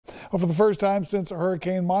Well, for the first time since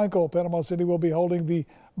Hurricane Michael, Panama City will be holding the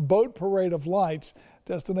Boat Parade of Lights.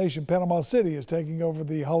 Destination Panama City is taking over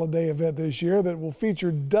the holiday event this year that will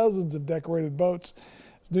feature dozens of decorated boats.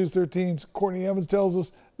 As News 13's Courtney Evans tells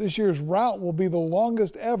us, this year's route will be the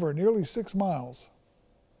longest ever, nearly 6 miles.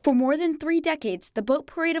 For more than 3 decades, the Boat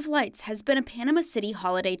Parade of Lights has been a Panama City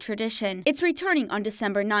holiday tradition. It's returning on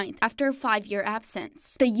December 9th after a 5-year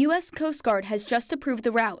absence. The U.S. Coast Guard has just approved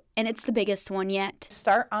the route, and it's the biggest one yet.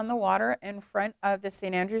 Start on the water in front of the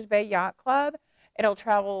St. Andrews Bay Yacht Club. It'll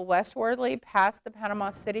travel westwardly past the Panama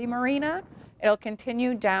City Marina. It'll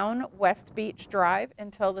continue down West Beach Drive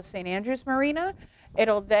until the St. Andrews Marina.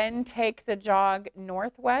 It'll then take the jog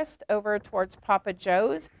northwest over towards Papa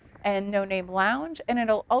Joe's and No Name Lounge, and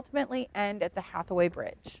it'll ultimately end at the Hathaway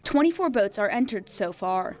Bridge. 24 boats are entered so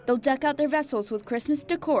far. They'll deck out their vessels with Christmas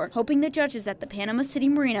decor, hoping the judges at the Panama City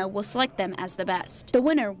Marina will select them as the best. The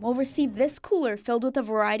winner will receive this cooler filled with a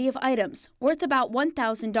variety of items, worth about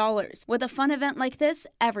 $1,000. With a fun event like this,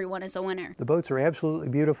 everyone is a winner. The boats are absolutely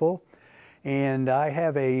beautiful. And I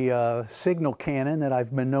have a signal cannon that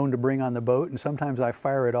I've been known to bring on the boat, and sometimes I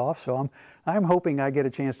fire it off, so I'm hoping I get a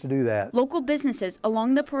chance to do that. Local businesses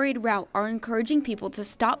along the parade route are encouraging people to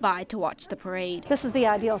stop by to watch the parade. This is the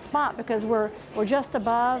ideal spot because we're just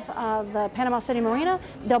above the Panama City Marina.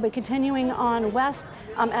 They'll be continuing on west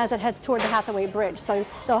as it heads toward the Hathaway Bridge, so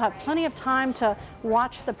they'll have plenty of time to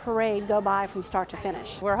watch the parade go by from start to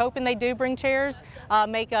finish. We're hoping they do bring chairs,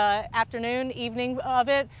 make an afternoon, evening of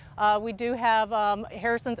it. We do have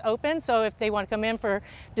Harrison's open, so if they want to come in for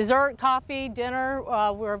dessert, coffee, dinner,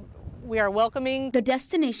 we are welcoming. The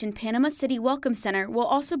Destination Panama City Welcome Center will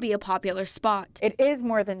also be a popular spot. It is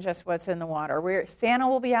more than just what's in the water. Santa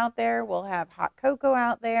will be out there. We'll have hot cocoa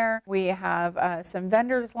out there. We have some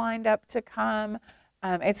vendors lined up to come.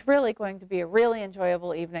 It's really going to be a really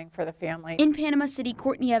enjoyable evening for the family. In Panama City,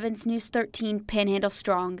 Courtney Evans, News 13, Panhandle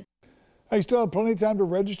Strong. You still have plenty of time to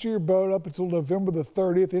register your boat up until November the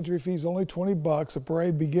 30th. Entry fee is only $20. The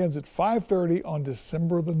parade begins at 5:30 on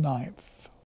December the 9th.